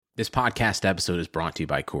This podcast episode is brought to you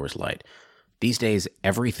by Coors Light. These days,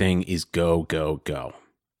 everything is go, go, go.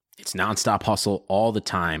 It's nonstop hustle all the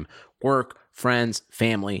time. Work, friends,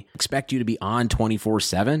 family expect you to be on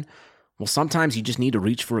 24/7. Well, sometimes you just need to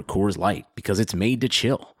reach for a Coors Light because it's made to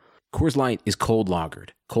chill. Coors Light is cold lagered,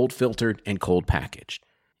 cold filtered, and cold packaged.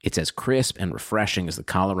 It's as crisp and refreshing as the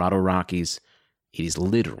Colorado Rockies. It is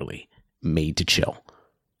literally made to chill.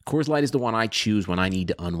 Coors Light is the one I choose when I need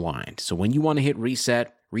to unwind. So when you want to hit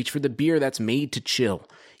reset, reach for the beer that's made to chill.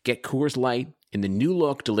 Get Coors Light in the new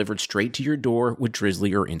look delivered straight to your door with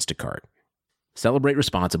Drizzly or Instacart. Celebrate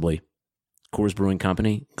responsibly. Coors Brewing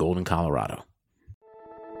Company, Golden, Colorado.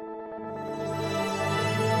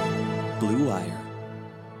 Blue Wire.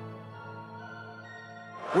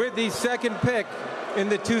 With the second pick in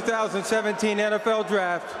the 2017 NFL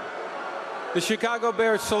Draft, the Chicago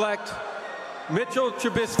Bears select Mitchell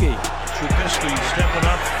Trubisky. Trubisky stepping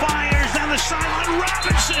up, fires down the sideline.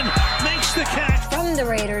 Robinson makes the catch. From the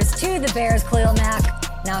Raiders to the Bears, Khalil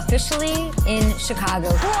Mack, now officially in Chicago.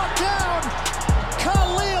 Brought down,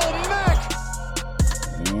 Khalil Mack.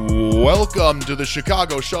 Welcome to the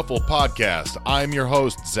Chicago Shuffle podcast. I'm your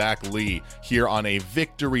host, Zach Lee, here on a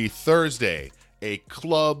Victory Thursday, a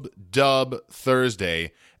Club Dub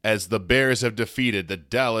Thursday, as the Bears have defeated the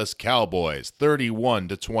Dallas Cowboys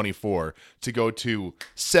 31-24 to go to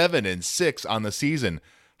 7-6 on the season.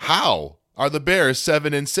 How are the Bears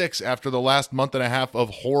 7-6 after the last month and a half of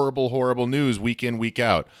horrible news week in, week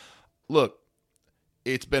out? Look,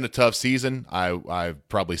 it's been a tough season. I've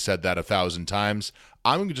probably said that 1,000 times.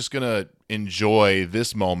 I'm just going to enjoy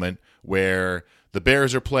this moment where the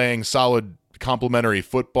Bears are playing solid complimentary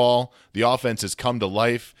football. The offense has come to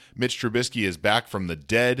life. Mitch Trubisky is back from the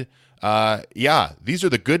dead. These are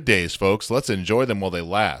the good days, folks. Let's enjoy them while they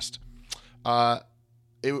last. I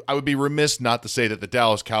would be remiss not to say that the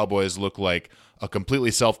Dallas Cowboys look like a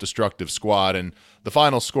completely self-destructive squad, and the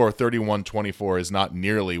final score, 31-24, is not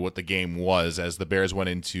nearly what the game was, as the Bears went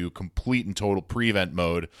into complete and total prevent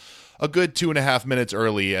mode a good 2.5 minutes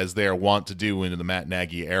early, as they are wont to do into the Matt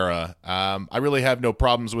Nagy era. I really have no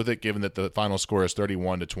problems with it, given that the final score is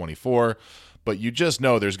 31-24, but you just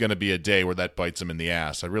know there's going to be a day where that bites them in the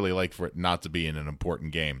ass. I really like for it not to be in an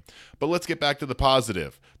important game. But let's get back to the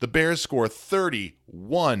positive. The Bears score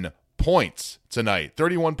 31 points tonight,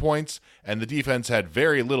 31 points, and the defense had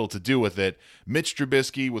very little to do with it. Mitch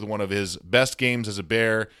Trubisky with one of his best games as a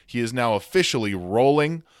Bear. He is now officially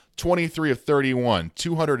rolling. 23 of 31,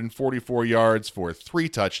 244 yards for 3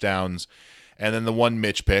 touchdowns, and then the one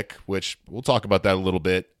Mitch pick, which we'll talk about that a little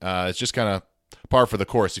bit. It's just kind of par for the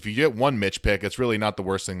course. If you get one Mitch pick, it's really not the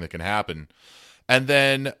worst thing that can happen. And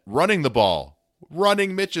then running the ball.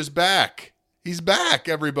 Running Mitch is back. He's back,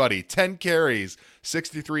 everybody. 10 carries,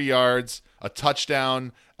 63 yards, a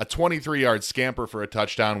touchdown, a 23-yard scamper for a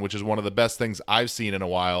touchdown, which is one of the best things I've seen in a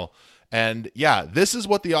while. And yeah, this is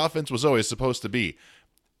what the offense was always supposed to be.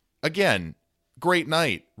 Again, great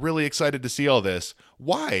night. Really excited to see all this.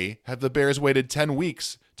 Why have the Bears waited 10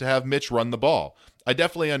 weeks to have Mitch run the ball? I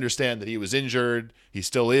definitely understand that he was injured. He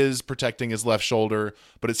still is protecting his left shoulder,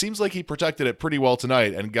 but it seems like he protected it pretty well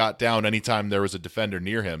tonight and got down anytime there was a defender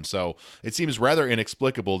near him. So it seems rather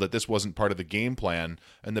inexplicable that this wasn't part of the game plan,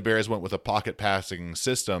 and the Bears went with a pocket passing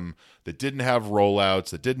system that didn't have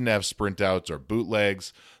rollouts, that didn't have sprint outs or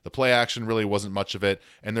bootlegs. The play action really wasn't much of it,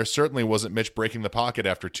 and there certainly wasn't Mitch breaking the pocket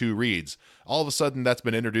after 2 reads. All of a sudden, that's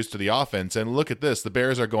been introduced to the offense, and look at this. The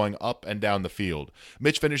Bears are going up and down the field.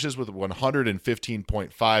 Mitch finishes with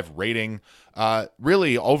 115.5 rating.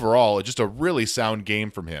 Really, overall, just a really sound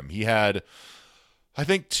game from him. He had, I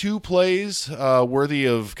think, 2 plays worthy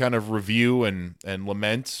of kind of review and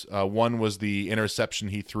lament. One was the interception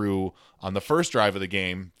he threw on the first drive of the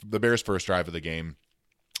game, the Bears' first drive of the game,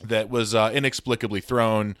 that was inexplicably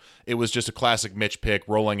thrown. It was just a classic Mitch pick,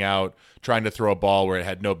 rolling out, trying to throw a ball where it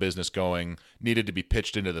had no business going, needed to be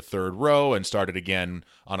pitched into the third row and started again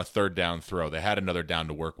on a third down throw. They had another down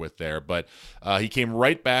to work with there, but he came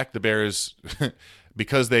right back. The Bears,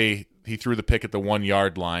 because he threw the pick at the 1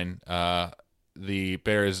 yard line, the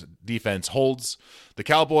Bears defense holds the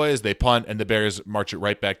Cowboys, they punt, and the Bears march it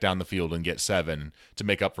right back down the field and get 7 to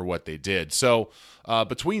make up for what they did. So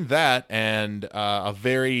between that and a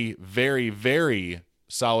very, very, very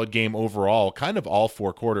solid game overall, kind of all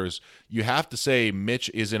 4 quarters, you have to say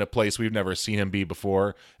Mitch is in a place we've never seen him be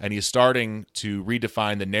before, and he's starting to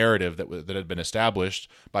redefine the narrative that had been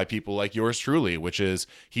established by people like yours truly, which is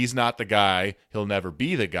he's not the guy, he'll never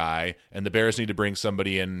be the guy, and the Bears need to bring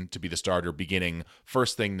somebody in to be the starter beginning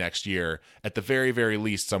first thing next year, at the very, very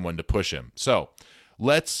least someone to push him. So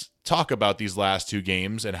let's talk about these last 2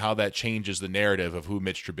 games and how that changes the narrative of who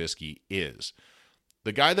Mitch Trubisky is.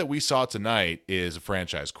 the guy that we saw tonight is a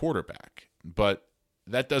franchise quarterback, but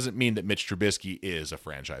that doesn't mean that Mitch Trubisky is a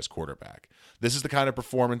franchise quarterback. This is the kind of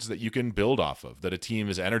performance that you can build off of, that a team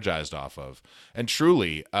is energized off of. And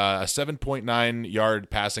truly, a 7.9 yard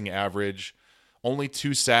passing average, only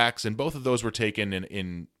 2 sacks, and both of those were taken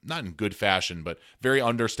in not in good fashion, but very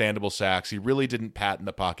understandable sacks. He really didn't pat in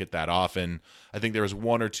the pocket that often. I think there was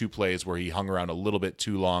 1 or 2 plays where he hung around a little bit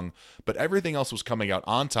too long, but everything else was coming out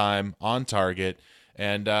on time, on target.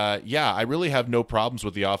 And I really have no problems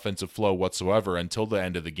with the offensive flow whatsoever until the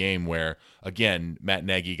end of the game where, again, Matt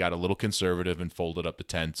Nagy got a little conservative and folded up the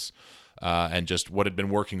tents. And just what had been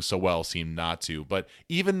working so well seemed not to. But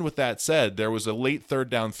even with that said, there was a late third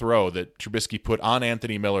down throw that Trubisky put on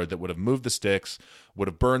Anthony Miller that would have moved the sticks, would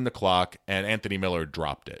have burned the clock, and Anthony Miller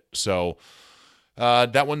dropped it. So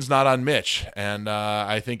that one's not on Mitch. And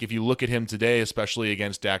I think if you look at him today, especially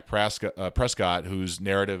against Dak Prescott, whose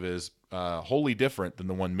narrative is wholly different than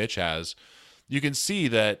the one Mitch has, you can see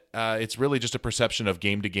that it's really just a perception of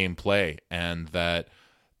game-to-game play, and that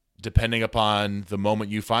depending upon the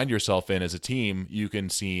moment you find yourself in as a team, you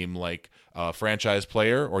can seem like a franchise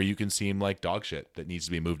player or you can seem like dog shit that needs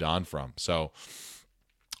to be moved on from. So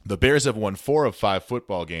the Bears have won 4 of 5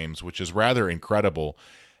 football games, which is rather incredible.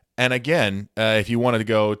 And again, if you wanted to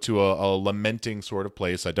go to a lamenting sort of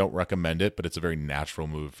place, I don't recommend it, but it's a very natural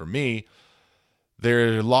move for me.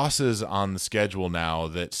 There are losses on the schedule now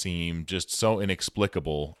that seem just so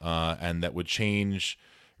inexplicable and that would change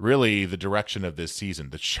really the direction of this season.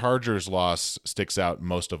 The Chargers loss sticks out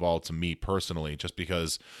most of all to me personally, just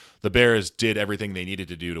because the Bears did everything they needed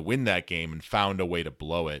to do to win that game and found a way to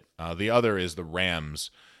blow it. The other is the Rams,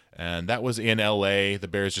 and that was in LA. The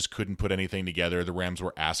Bears just couldn't put anything together. The Rams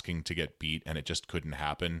were asking to get beat, and it just couldn't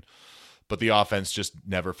happen. But the offense just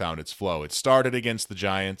never found its flow. It started against the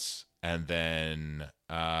Giants, and then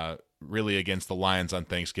really against the Lions on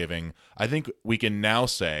Thanksgiving. I think we can now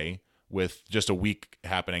say, with just a week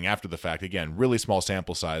happening after the fact, again, really small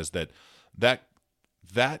sample size, that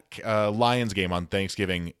Lions game on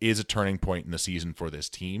Thanksgiving is a turning point in the season for this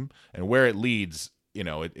team. And where it leads,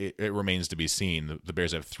 it remains to be seen. The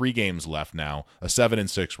Bears have 3 games left now, a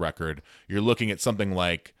 7-6 record. You're looking at something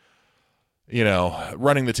like,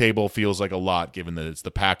 running the table feels like a lot given that it's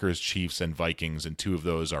the Packers, Chiefs, and Vikings, and 2 of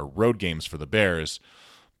those are road games for the Bears.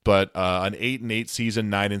 But an 8-8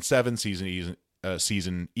 season, 9-7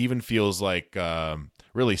 season even feels like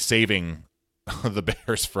really saving the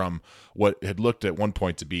Bears from what had looked at one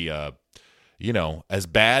point to be as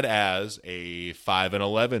bad as a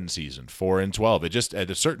 5-11 season, 4-12. It just, at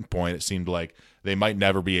a certain point, it seemed like they might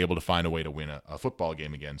never be able to find a way to win a football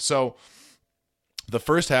game again. So the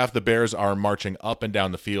first half, the Bears are marching up and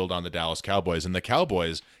down the field on the Dallas Cowboys, and the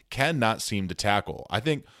Cowboys cannot seem to tackle. I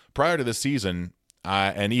think prior to the season,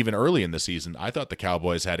 and even early in the season, I thought the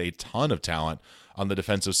Cowboys had a ton of talent on the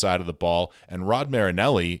defensive side of the ball, and Rod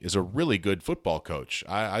Marinelli is a really good football coach.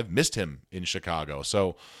 I've missed him in Chicago.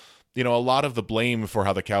 So, a lot of the blame for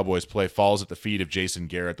how the Cowboys play falls at the feet of Jason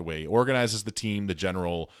Garrett, the way he organizes the team, the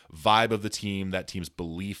general vibe of the team, that team's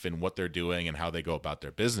belief in what they're doing and how they go about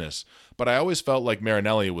their business. But I always felt like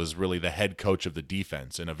Marinelli was really the head coach of the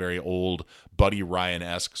defense in a very old Buddy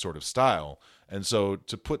Ryan-esque sort of style. And so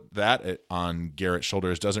to put that on Garrett's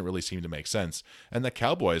shoulders doesn't really seem to make sense. And the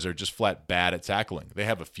Cowboys are just flat bad at tackling. They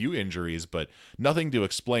have a few injuries, but nothing to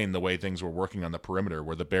explain the way things were working on the perimeter,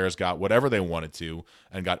 where the Bears got whatever they wanted to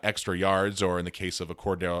and got extra yards, or in the case of a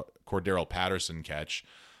Cordero Patterson catch,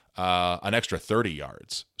 an extra 30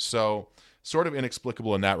 yards. So sort of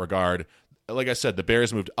inexplicable in that regard. Like I said, the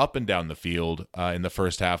Bears moved up and down the field in the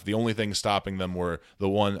first half. The only thing stopping them were the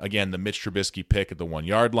Mitch Trubisky pick at the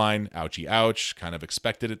 1-yard line. Ouchie, ouch. Kind of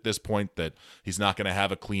expected at this point that he's not going to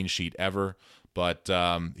have a clean sheet ever. But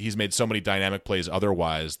he's made so many dynamic plays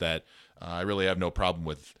otherwise that I really have no problem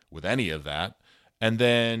with any of that. And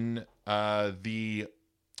then the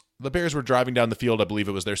Bears were driving down the field. I believe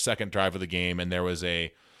it was their second drive of the game, and there was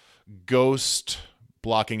a ghost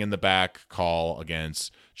blocking in the back call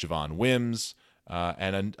against Javon Wims,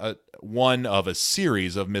 and one of a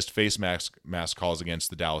series of missed face mask calls against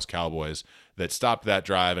the Dallas Cowboys that stopped that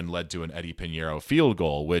drive and led to an Eddie Pinheiro field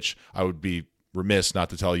goal, which I would be remiss not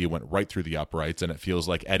to tell you went right through the uprights, and it feels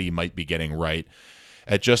like Eddie might be getting right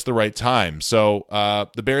at just the right time. So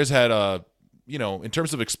the Bears had in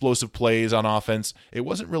terms of explosive plays on offense, it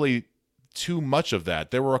wasn't really too much of that.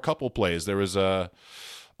 There were a couple plays. There was a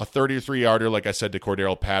 33-yarder, like I said, to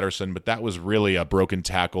Cordero Patterson, but that was really a broken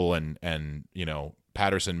tackle and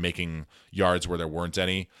Patterson making yards where there weren't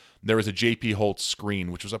any. There was a J.P. Holtz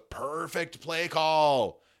screen, which was a perfect play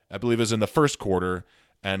call. I believe it was in the first quarter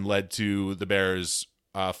and led to the Bears'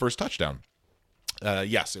 first touchdown.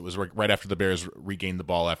 Yes, it was right after the Bears regained the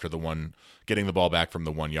ball after getting the ball back from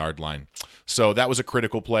the 1 yard line. So that was a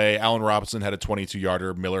critical play. Allen Robinson had a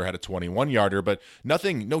 22-yarder. Miller had a 21-yarder, but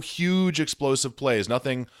no huge explosive plays,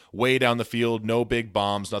 nothing way down the field, no big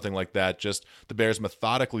bombs, nothing like that. Just the Bears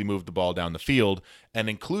methodically moved the ball down the field, and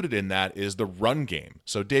included in that is the run game.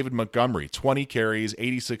 So David Montgomery, 20 carries,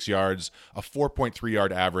 86 yards, a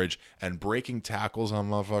 4.3-yard average, and breaking tackles on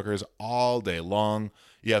motherfuckers all day long.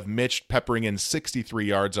 You have Mitch peppering in 63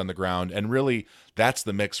 yards on the ground, and really, that's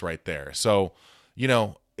the mix right there. So,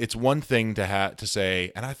 it's one thing to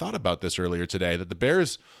say, and I thought about this earlier today, that the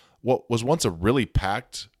Bears, what was once a really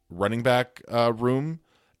packed running back room,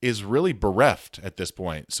 is really bereft at this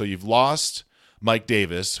point. So you've lost Mike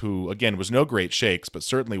Davis, who, again, was no great shakes, but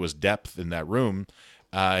certainly was depth in that room.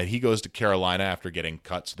 He goes to Carolina after getting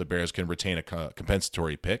cut, so the Bears can retain a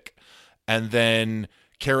compensatory pick. And then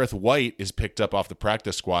Kareth White is picked up off the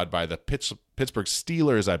practice squad by the Pittsburgh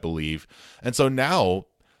Steelers, I believe. And so now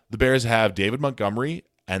the Bears have David Montgomery,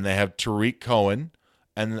 and they have Tariq Cohen,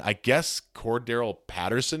 and I guess Cordarrelle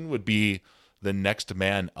Patterson would be the next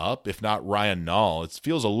man up, if not Ryan Nall. It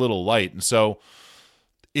feels a little light. And so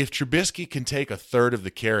if Trubisky can take a third of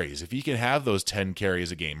the carries, if he can have those 10 carries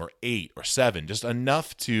a game, or 8 or 7, just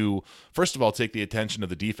enough to, first of all, take the attention of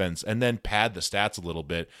the defense and then pad the stats a little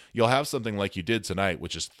bit, you'll have something like you did tonight,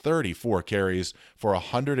 which is 34 carries for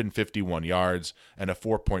 151 yards and a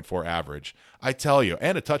 4.4 average. I tell you,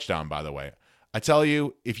 and a touchdown, by the way. I tell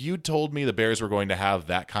you, if you told me the Bears were going to have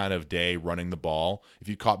that kind of day running the ball, if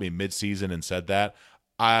you caught me mid-season and said that,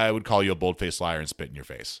 I would call you a bold-faced liar and spit in your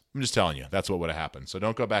face. I'm just telling you, that's what would have happened. So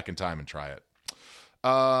don't go back in time and try it.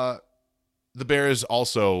 The Bears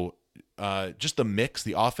also, just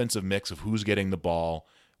the offensive mix of who's getting the ball,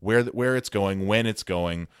 where it's going, when it's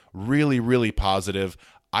going, really, really positive.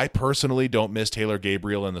 I personally don't miss Taylor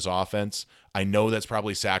Gabriel in this offense. I know that's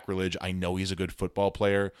probably sacrilege. I know he's a good football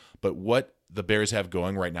player, but what the Bears have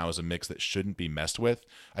going right now is a mix that shouldn't be messed with.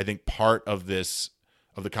 I think part of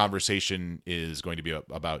the conversation is going to be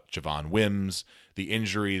about Javon Wims, the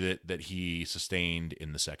injury that he sustained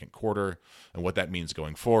in the second quarter, and what that means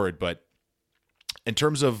going forward. But in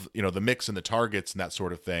terms of, the mix and the targets and that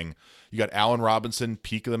sort of thing, you got Allen Robinson,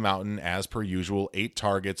 peak of the mountain, as per usual, 8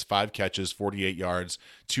 targets, 5 catches, 48 yards,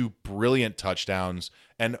 2 brilliant touchdowns,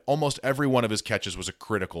 and almost every one of his catches was a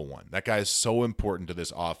critical one. That guy is so important to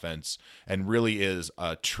this offense and really is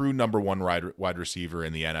a true number 1 wide receiver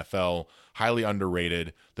in the NFL, highly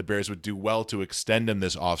underrated. The Bears would do well to extend him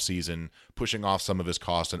this offseason, pushing off some of his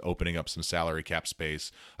costs and opening up some salary cap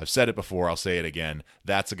space. I've said it before, I'll say it again.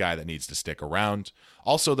 That's a guy that needs to stick around.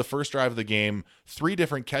 Also, the first drive of the game, 3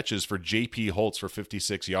 different catches for J.P. Holtz for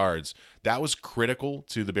 56 yards. That was critical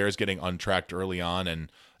to the Bears getting untracked early on.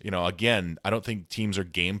 And, again, I don't think teams are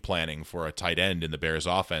game planning for a tight end in the Bears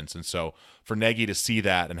offense. And so for Nagy to see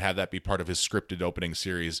that and have that be part of his scripted opening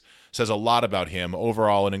series says a lot about him.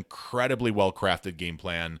 Overall, an incredibly well-crafted game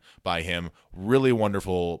plan by him. Really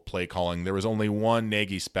wonderful play calling. There was only one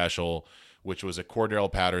Nagy special, which was a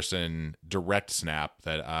Cordarrelle Patterson direct snap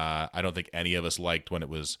that I don't think any of us liked when it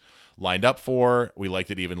was lined up for. We liked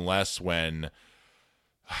it even less when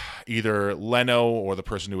either Leno or the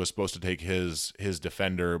person who was supposed to take his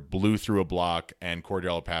defender blew through a block, and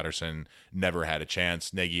Cordarrelle Patterson never had a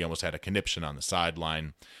chance. Nagy almost had a conniption on the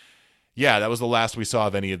sideline. Yeah, that was the last we saw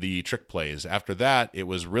of any of the trick plays. After that, it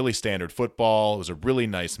was really standard football. It was a really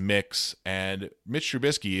nice mix, and Mitch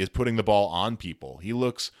Trubisky is putting the ball on people. He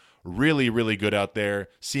looks really, really good out there,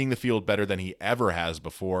 seeing the field better than he ever has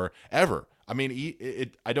before, ever. I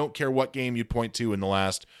mean, I don't care what game you point to in the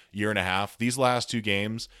last year and a half. These last 2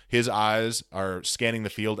 games, his eyes are scanning the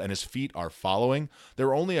field and his feet are following. There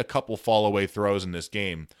were only a couple fall-away throws in this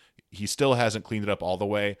game. He still hasn't cleaned it up all the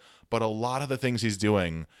way, but a lot of the things he's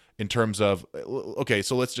doing in terms of, okay,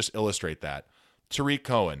 so let's just illustrate that. Tariq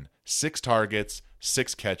Cohen, 6 targets,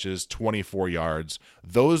 6 catches, 24 yards.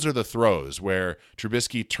 Those are the throws where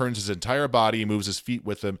Trubisky turns his entire body, moves his feet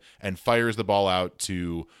with him, and fires the ball out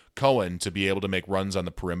to Cohen to be able to make runs on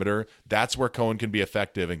the perimeter. That's where Cohen can be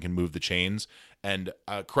effective and can move the chains. And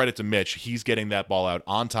credit to Mitch, he's getting that ball out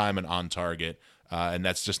on time and on target, and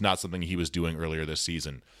that's just not something he was doing earlier this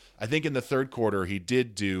season. I think in the third quarter, he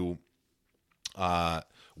did do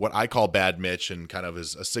what I call bad Mitch, and kind of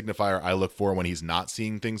is a signifier I look for when he's not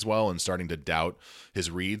seeing things well and starting to doubt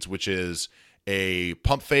his reads, which is a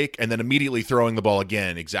pump fake and then immediately throwing the ball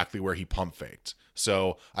again exactly where he pump faked.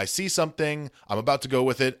 So I see something, I'm about to go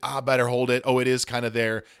with it, better hold it, it is kind of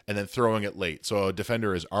there, and then throwing it late. So a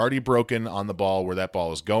defender is already broken on the ball where that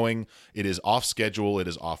ball is going. It is off schedule, it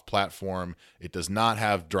is off platform, it does not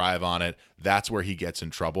have drive on it. That's where he gets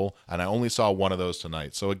in trouble, and I only saw one of those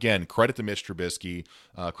tonight. So again, credit to Mitch Trubisky,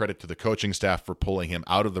 credit to the coaching staff for pulling him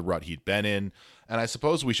out of the rut he'd been in, and I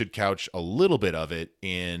suppose we should couch a little bit of it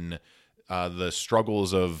in the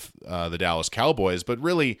struggles of the Dallas Cowboys, but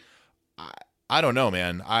really, I don't know,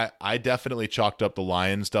 man. I definitely chalked up the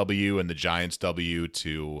Lions W and the Giants W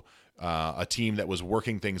to a team that was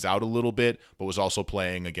working things out a little bit, but was also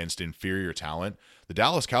playing against inferior talent. The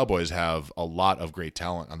Dallas Cowboys have a lot of great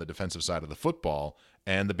talent on the defensive side of the football,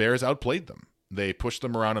 and the Bears outplayed them. They pushed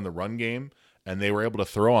them around in the run game, and they were able to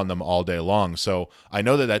throw on them all day long. So I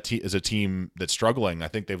know that is a team that's struggling. I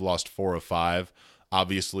think they've lost 4 of 5.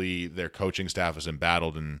 Obviously, their coaching staff is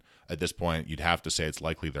embattled, and at this point, you'd have to say it's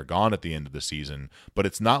likely they're gone at the end of the season. But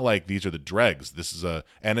it's not like these are the dregs. This is a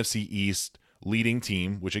NFC East leading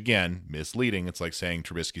team, which, again, misleading. It's like saying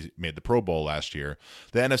Trubisky made the Pro Bowl last year.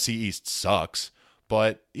 The NFC East sucks.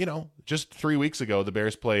 But, just 3 weeks ago, the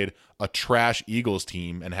Bears played a trash Eagles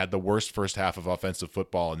team and had the worst first half of offensive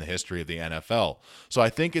football in the history of the NFL. So I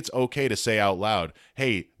think it's okay to say out loud,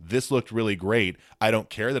 hey, this looked really great. I don't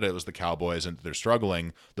care that it was the Cowboys and they're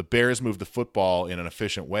struggling. The Bears moved the football in an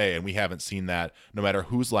efficient way, and we haven't seen that no matter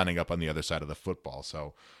who's lining up on the other side of the football.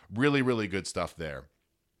 So really, really good stuff there.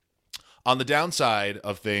 On the downside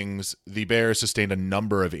of things, the Bears sustained a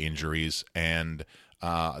number of injuries, and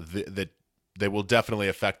they will definitely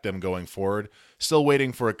affect them going forward. Still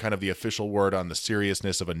waiting for kind of the official word on the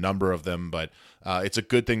seriousness of a number of them, but it's a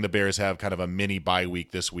good thing the Bears have kind of a mini bye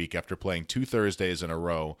week this week after playing 2 Thursdays in a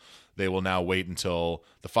row. They will now wait until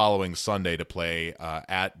the following Sunday to play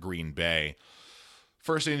at Green Bay.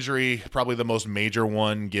 First injury, probably the most major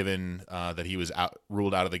one, given that he was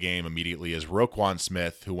ruled out of the game immediately, is Roquan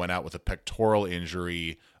Smith, who went out with a pectoral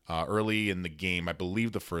injury early in the game, I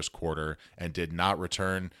believe the first quarter, and did not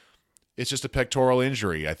return. It's just a pectoral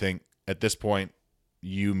injury. I think at this point,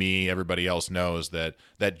 you, me, everybody else knows that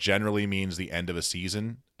generally means the end of a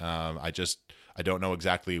season. I don't know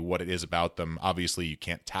exactly what it is about them. Obviously, you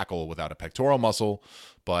can't tackle without a pectoral muscle,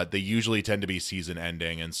 but they usually tend to be season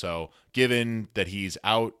ending. And so given that he's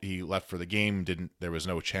out, he left for the game, there was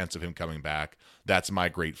no chance of him coming back. That's my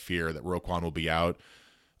great fear, that Roquan will be out.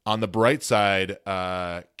 On the bright side,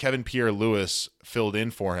 Kevin Pierre-Louis filled in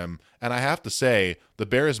for him. And I have to say, the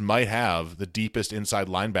Bears might have the deepest inside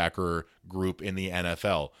linebacker group in the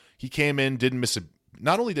NFL. He came in,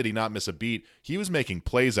 not only did he not miss a beat, he was making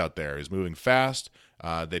plays out there. He was moving fast.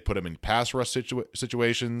 They put him in pass rush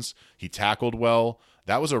situations. He tackled well.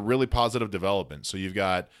 That was a really positive development. So you've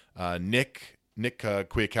got Nick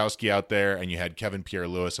Kwiatkowski out there, and you had Kevin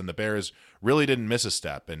Pierre-Louis, and the Bears really didn't miss a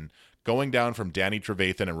step. And going down from Danny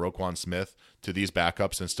Trevathan and Roquan Smith to these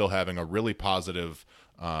backups and still having a really positive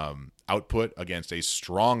output against a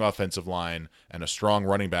strong offensive line and a strong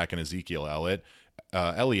running back in Ezekiel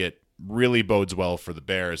Elliott really bodes well for the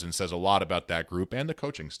Bears and says a lot about that group and the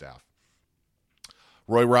coaching staff.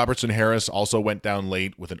 Roy Robertson-Harris also went down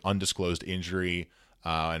late with an undisclosed injury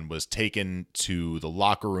and was taken to the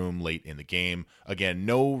locker room late in the game. Again,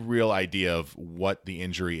 no real idea of what the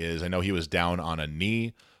injury is. I know he was down on a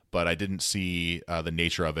knee, but I didn't see the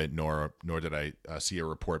nature of it, nor did I see a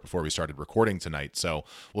report before we started recording tonight. So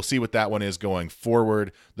we'll see what that one is going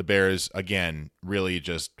forward. The Bears, again, really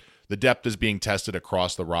just the depth is being tested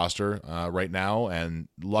across the roster right now, and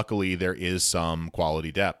luckily there is some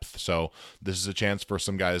quality depth. So this is a chance for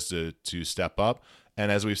some guys to step up. And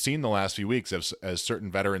as we've seen the last few weeks, as certain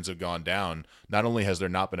veterans have gone down, not only has there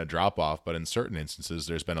not been a drop-off, but in certain instances,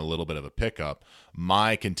 there's been a little bit of a pickup.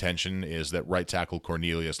 My contention is that right tackle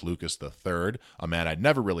Cornelius Lucas III, a man I'd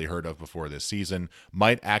never really heard of before this season,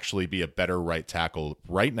 might actually be a better right tackle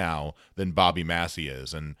right now than Bobby Massey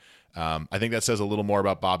is. And I think that says a little more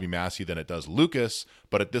about Bobby Massey than it does Lucas,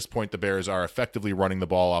 but at this point, the Bears are effectively running the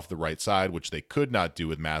ball off the right side, which they could not do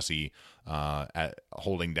with Massey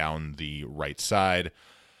holding down the right side.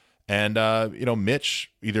 And,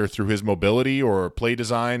 Mitch, either through his mobility or play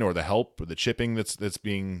design or the help or the chipping that's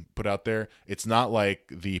being put out there, it's not like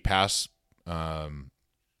the pass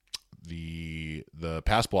the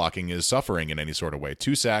pass blocking is suffering in any sort of way.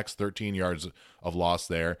 2 sacks, 13 yards of loss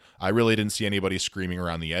there. I really didn't see anybody screaming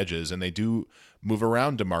around the edges, and they do move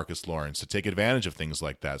around DeMarcus Lawrence to take advantage of things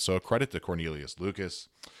like that. So a credit to Cornelius Lucas.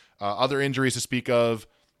 Other injuries to speak of,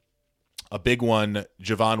 a big one,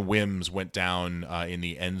 Javon Wims went down in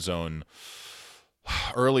the end zone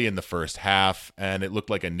early in the first half, and it looked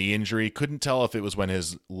like a knee injury. Couldn't tell if it was when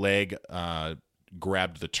his leg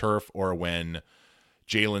grabbed the turf or when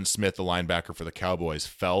Jalen Smith, the linebacker for the Cowboys,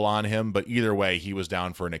 fell on him. But either way, he was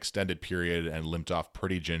down for an extended period and limped off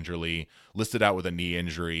pretty gingerly, listed out with a knee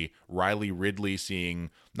injury. Riley Ridley seeing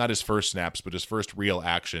not his first snaps, but his first real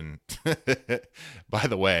action. By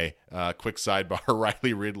the way, quick sidebar,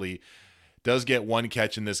 Riley Ridley does get one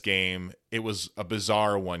catch in this game. It was a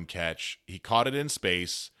bizarre one catch. He caught it in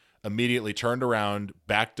space, immediately turned around,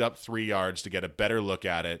 backed up 3 yards to get a better look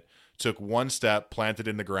at it, took one step, planted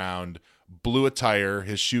in the ground, blew a tire,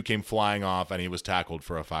 his shoe came flying off, and he was tackled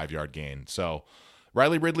for a 5-yard gain. So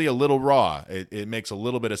Riley Ridley a little raw. It makes a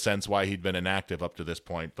little bit of sense why he'd been inactive up to this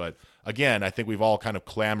point. But again, I think we've all kind of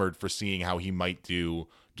clamored for seeing how he might do,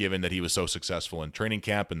 given that he was so successful in training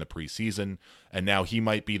camp in the preseason, and now he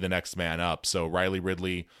might be the next man up. So Riley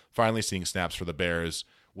Ridley finally seeing snaps for the Bears.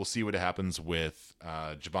 We'll see what happens with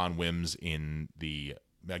Javon Wims in the,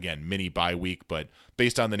 again, mini bye week, but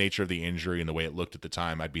based on the nature of the injury and the way it looked at the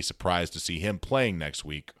time, I'd be surprised to see him playing next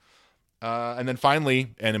week. And then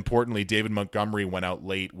finally, and importantly, David Montgomery went out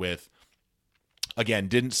late with, again,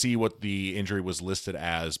 didn't see what the injury was listed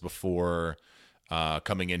as before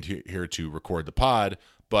coming into here to record the pod,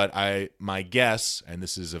 but my guess, and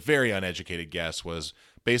this is a very uneducated guess, was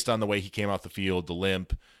based on the way he came off the field, the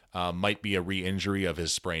limp, might be a re-injury of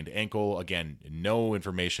his sprained ankle. Again, no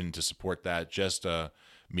information to support that, just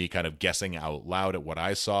me kind of guessing out loud at what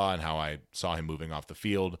I saw and how I saw him moving off the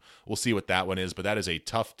field. We'll see what that one is, but that is a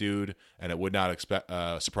tough dude, and it would not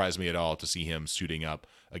surprise me at all to see him suiting up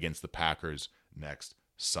against the Packers next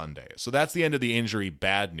Sunday. So that's the end of the injury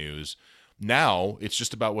bad news. Now it's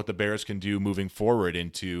just about what the Bears can do moving forward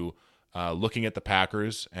into looking at the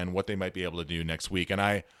Packers and what they might be able to do next week. And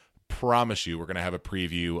I promise you we're going to have a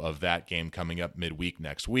preview of that game coming up midweek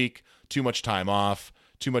next week. Too much time off,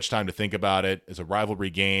 too much time to think about it. It's a rivalry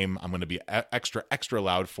game. I'm going to be extra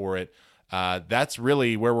loud for it. That's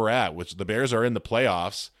really where we're at, which the Bears are in the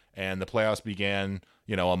playoffs, and the playoffs began,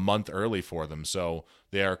 a month early for them. So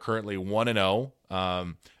they are currently 1-0.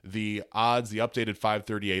 The odds, the updated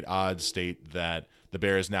 538 odds state that the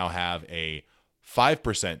Bears now have a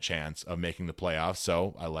 5% chance of making the playoffs.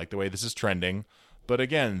 So I like the way this is trending. But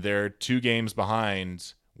again, they're 2 games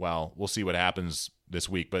behind. Well, we'll see what happens this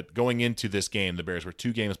week. But going into this game, the Bears were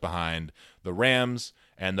 2 games behind the Rams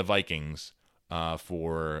and the Vikings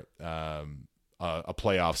for a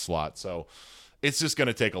playoff slot. So it's just going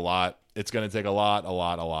to take a lot. It's going to take a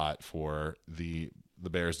lot for the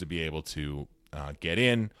Bears to be able to get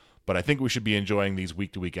in. But I think we should be enjoying these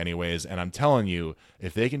week to week anyways. And I'm telling you,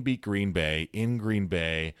 if they can beat Green Bay in Green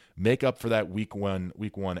Bay, make up for that week one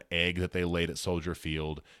egg that they laid at Soldier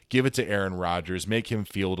Field, give it to Aaron Rodgers, make him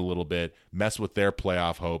feel it a little bit, mess with their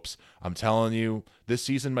playoff hopes. I'm telling you, this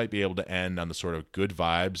season might be able to end on the sort of good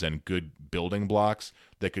vibes and good building blocks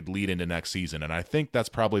that could lead into next season. And I think that's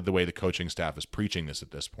probably the way the coaching staff is preaching this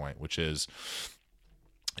at this point, which is,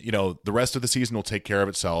 the rest of the season will take care of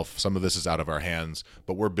itself. Some of this is out of our hands,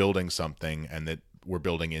 but we're building something, and that we're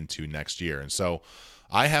building into next year. And so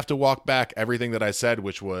I have to walk back everything that I said,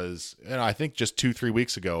 which was, I think just 2-3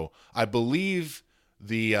 weeks ago. I believe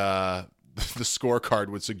the the scorecard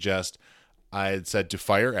would suggest I had said to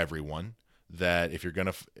fire everyone, that if you're going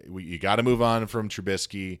to, you got to move on from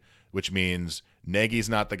Trubisky, which means Nagy's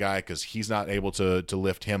not the guy because he's not able to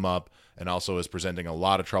lift him up, and also is presenting a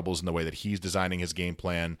lot of troubles in the way that he's designing his game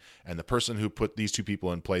plan. And the person who put these 2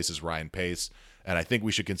 people in place is Ryan Pace, and I think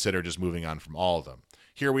we should consider just moving on from all of them.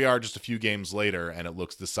 Here we are just a few games later, and it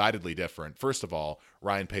looks decidedly different. First of all,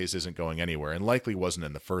 Ryan Pace isn't going anywhere, and likely wasn't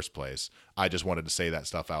in the first place. I just wanted to say that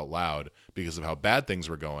stuff out loud because of how bad things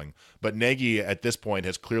were going. But Nagy, at this point,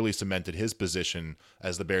 has clearly cemented his position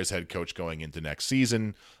as the Bears head coach going into next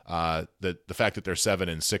season. The fact that they're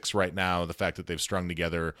 7-6 right now, the fact that they've strung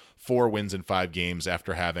together 4 wins in 5 games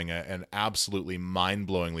after having an absolutely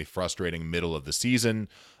mind-blowingly frustrating middle of the season,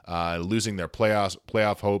 losing their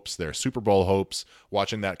playoff hopes, their Super Bowl hopes,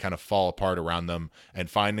 watching that kind of fall apart around them, and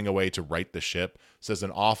finding a way to right the ship says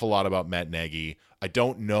an awful lot about Matt Nagy. I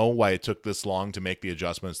don't know why it took this long to make the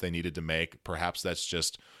adjustments they needed to make. Perhaps that's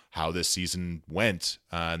just how this season went,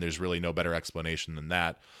 and there's really no better explanation than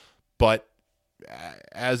that. But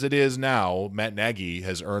as it is now, Matt Nagy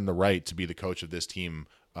has earned the right to be the coach of this team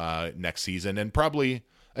next season, and probably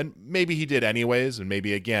And maybe he did anyways, and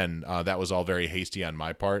maybe, again, that was all very hasty on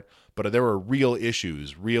my part. But there were real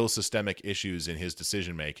issues, real systemic issues in his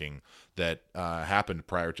decision-making that happened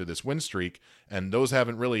prior to this win streak, and those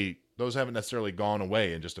haven't necessarily gone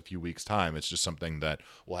away in just a few weeks' time. It's just something that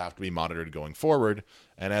will have to be monitored going forward.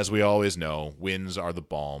 And as we always know, wins are the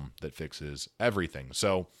balm that fixes everything.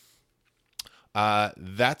 So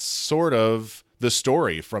that's sort of the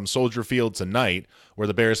story from Soldier Field tonight, where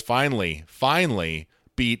the Bears finally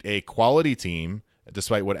beat a quality team.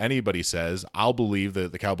 Despite what anybody says, I'll believe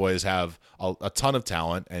that the Cowboys have a ton of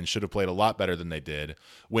talent and should have played a lot better than they did,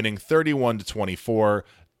 winning 31-24,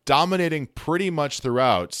 dominating pretty much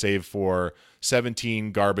throughout, save for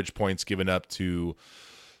 17 garbage points given up to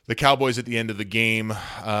the Cowboys at the end of the game.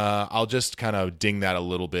 I'll just kind of ding that a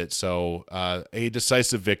little bit. So a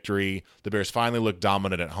decisive victory. The Bears finally look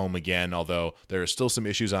dominant at home again, although there are still some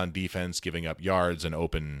issues on defense, giving up yards and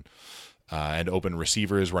open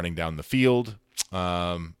receivers running down the field.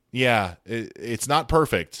 It's not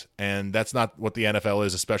perfect, and that's not what the NFL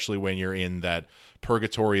is, especially when you're in that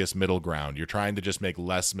purgatorious middle ground. You're trying to just make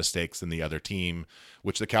less mistakes than the other team,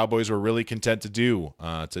 which the Cowboys were really content to do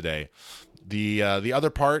today. The other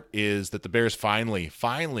part is that the Bears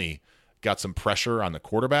finally got some pressure on the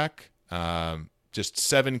quarterback. Just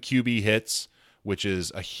 7 QB hits, which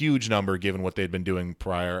is a huge number given what they'd been doing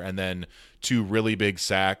prior, and then 2 really big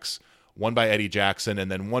sacks. One by Eddie Jackson,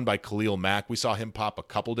 and then one by Khalil Mack. We saw him pop a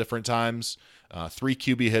couple different times. 3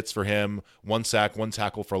 QB hits for him, 1 sack, 1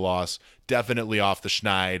 tackle for loss. Definitely off the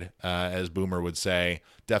schneid, as Boomer would say.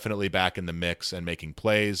 Definitely back in the mix and making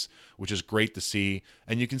plays, which is great to see.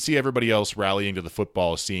 And you can see everybody else rallying to the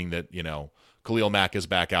football, seeing that, Khalil Mack is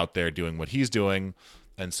back out there doing what he's doing.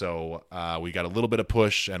 And so we got a little bit of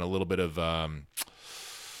push and a little bit of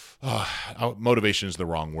motivation is the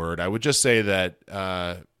wrong word. I would just say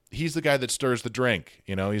that he's the guy that stirs the drink.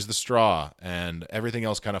 He's the straw, and everything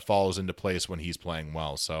else kind of falls into place when he's playing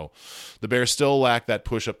well. So the Bears still lack that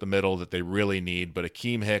push up the middle that they really need, but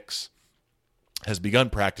Akeem Hicks has begun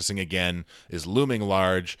practicing again, is looming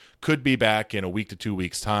large, could be back in a week to 2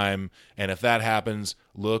 weeks' time. And if that happens,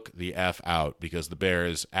 look the F out, because the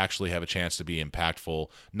Bears actually have a chance to be impactful,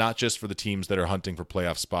 not just for the teams that are hunting for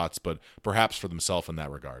playoff spots, but perhaps for themselves in that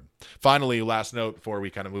regard. Finally, last note before we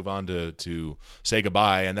kind of move on to say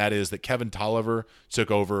goodbye, and that is that Kevin Tolliver took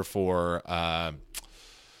over for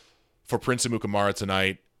Prince Amukamara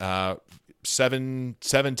tonight. 7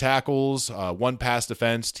 tackles, 1 pass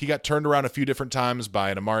defense. He got turned around a few different times by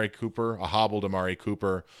a hobbled Amari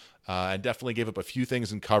Cooper, and definitely gave up a few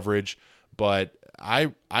things in coverage. But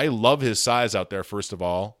I love his size out there, first of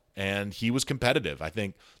all, and he was competitive. I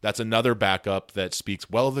think that's another backup that speaks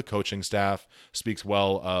well of the coaching staff, speaks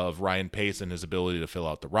well of Ryan Pace and his ability to fill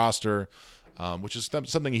out the roster, which is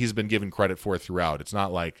something he's been given credit for throughout. It's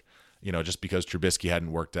not like, just because Trubisky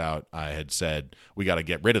hadn't worked out, I had said, we got to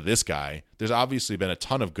get rid of this guy. There's obviously been a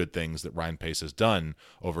ton of good things that Ryan Pace has done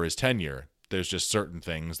over his tenure. There's just certain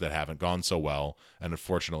things that haven't gone so well, and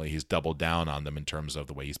unfortunately he's doubled down on them in terms of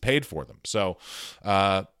the way he's paid for them. So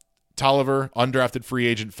Tolliver, undrafted free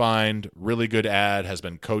agent find, really good ad, has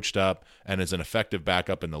been coached up, and is an effective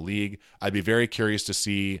backup in the league. I'd be very curious to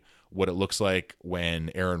see what it looks like when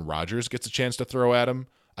Aaron Rodgers gets a chance to throw at him.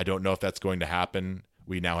 I don't know if that's going to happen.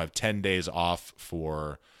 We now have 10 days off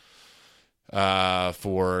for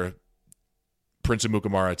Prince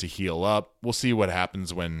Amukamara to heal up. We'll see what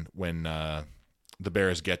happens when the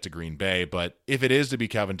Bears get to Green Bay. But if it is to be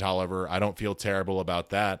Kevin Tolliver, I don't feel terrible about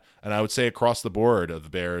that. And I would say across the board of the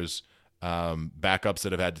Bears backups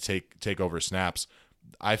that have had to take over snaps,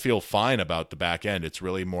 I feel fine about the back end. It's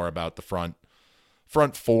really more about the front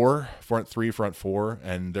four,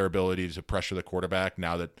 and their ability to pressure the quarterback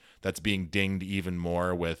now that that's being dinged even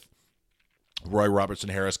more with Roy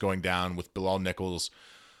Robertson-Harris going down, with Bilal Nichols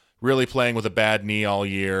really playing with a bad knee all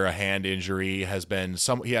year, a hand injury. He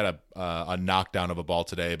had a knockdown of a ball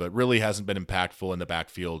today, but really hasn't been impactful in the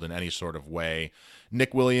backfield in any sort of way.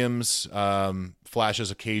 Nick Williams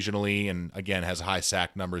flashes occasionally and, again, has high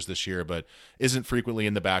sack numbers this year, but isn't frequently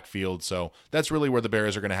in the backfield. So that's really where the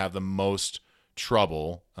Bears are going to have the most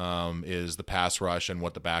trouble, is the pass rush and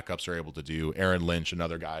what the backups are able to do. Aaron Lynch,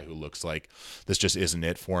 another guy who looks like this just isn't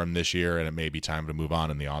it for him this year, and it may be time to move on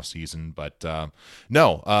in the offseason. But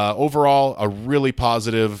overall, a really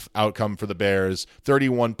positive outcome for the Bears.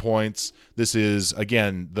 31 points. This is,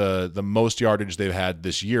 again, the most yardage they've had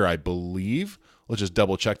this year, I believe. Let's just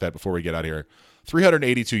double check that before we get out of here.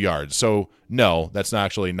 382 yards. So, no, that's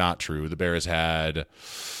actually not true. The Bears had,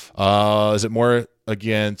 is it more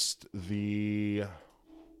against the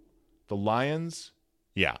Lions?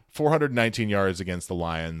 Yeah, 419 yards against the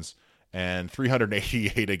Lions and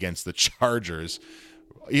 388 against the Chargers.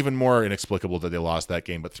 Even more inexplicable that they lost that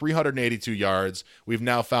game, but 382 yards. We've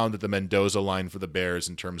now found that the Mendoza line for the Bears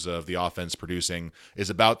in terms of the offense producing is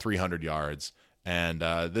about 300 yards. And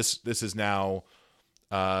this is now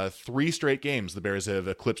 3 straight games. The Bears have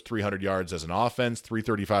eclipsed 300 yards as an offense,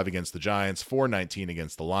 335 against the Giants, 419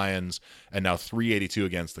 against the Lions, and now 382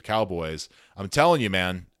 against the Cowboys. I'm telling you,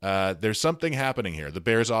 man, there's something happening here. The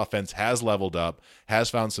Bears offense has leveled up,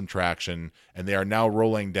 has found some traction, and they are now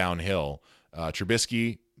rolling downhill.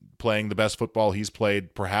 Trubisky playing the best football he's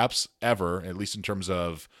played perhaps ever, at least in terms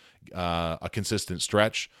of a consistent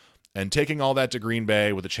stretch, and taking all that to Green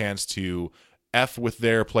Bay with a chance to F with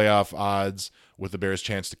their playoff odds, with the Bears'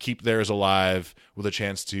 chance to keep theirs alive, with a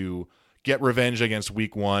chance to get revenge against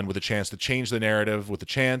Week 1, with a chance to change the narrative, with a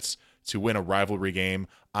chance to win a rivalry game.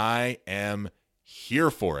 I am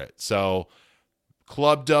here for it. So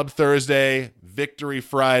Club Dub Thursday, Victory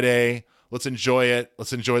Friday. Let's enjoy it.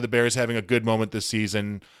 Let's enjoy the Bears having a good moment this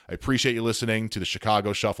season. I appreciate you listening to the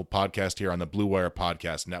Chicago Shuffle podcast here on the Blue Wire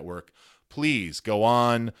Podcast Network. Please go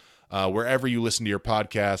on wherever you listen to your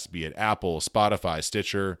podcasts, be it Apple, Spotify,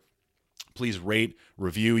 Stitcher. Please rate,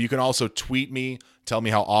 review. You can also tweet me. Tell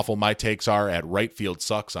me how awful my takes are at Right Field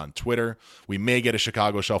Sucks on Twitter. We may get a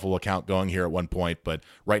Chicago Shuffle account going here at one point, but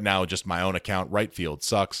right now, just my own account, Right Field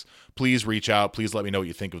Sucks. Please reach out. Please let me know what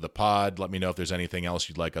you think of the pod. Let me know if there's anything else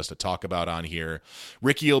you'd like us to talk about on here.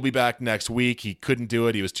 Ricky will be back next week. He couldn't do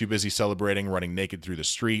it. He was too busy celebrating, running naked through the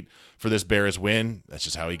street for this Bears win. That's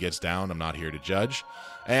just how he gets down. I'm not here to judge.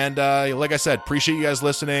 And like I said, appreciate you guys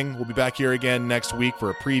listening. We'll be back here again next week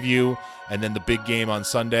for a preview, and then the big game on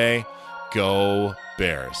Sunday. Go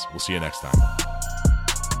Bears. We'll see you next time.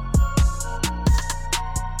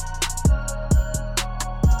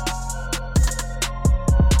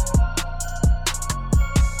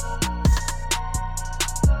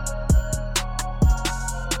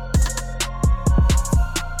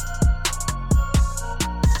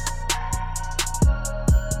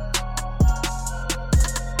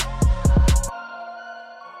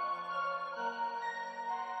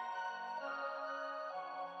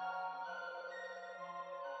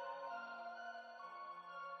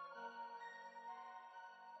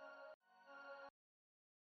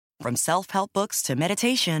 From self-help books to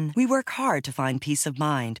meditation, we work hard to find peace of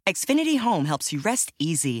mind. Xfinity Home helps you rest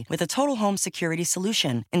easy with a total home security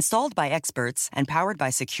solution. Installed by experts and powered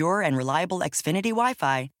by secure and reliable Xfinity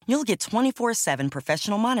Wi-Fi, you'll get 24/7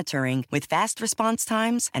 professional monitoring with fast response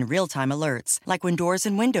times and real-time alerts, like when doors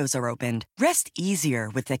and windows are opened. Rest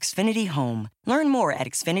easier with Xfinity Home. Learn more at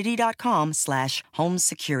xfinity.com/home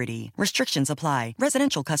security. Restrictions apply.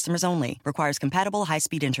 Residential customers only. Requires compatible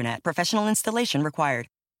high-speed internet. Professional installation required.